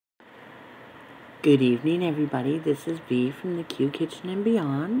Good evening, everybody. This is V from the Q Kitchen and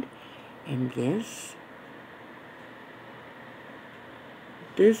Beyond, and this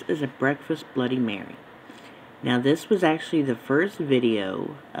is a breakfast Bloody Mary. Now, this was actually the first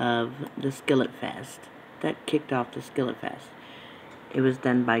video of the SkilletFest that kicked off the SkilletFest. It was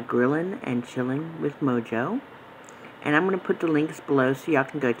done by Grillin and Chillin with Mojo, and I'm going to put the links below so y'all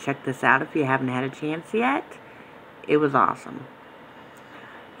can go check this out if you haven't had a chance yet. It was awesome.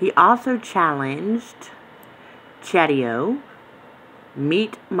 He also challenged Chatio,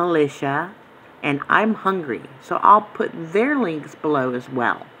 Meat Militia, and I'm Hungry. So I'll put their links below as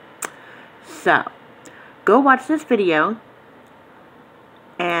well. So, go watch this video.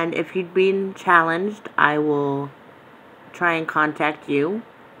 And if you've been challenged, I will try and contact you.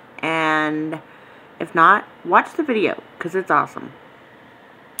 And if not, watch the video, because it's awesome.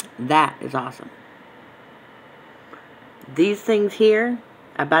 That is awesome. These things here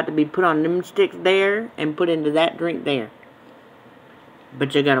about to be put on them sticks there and put into that drink there.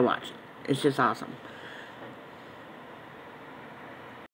 But you gotta watch it. It's just awesome.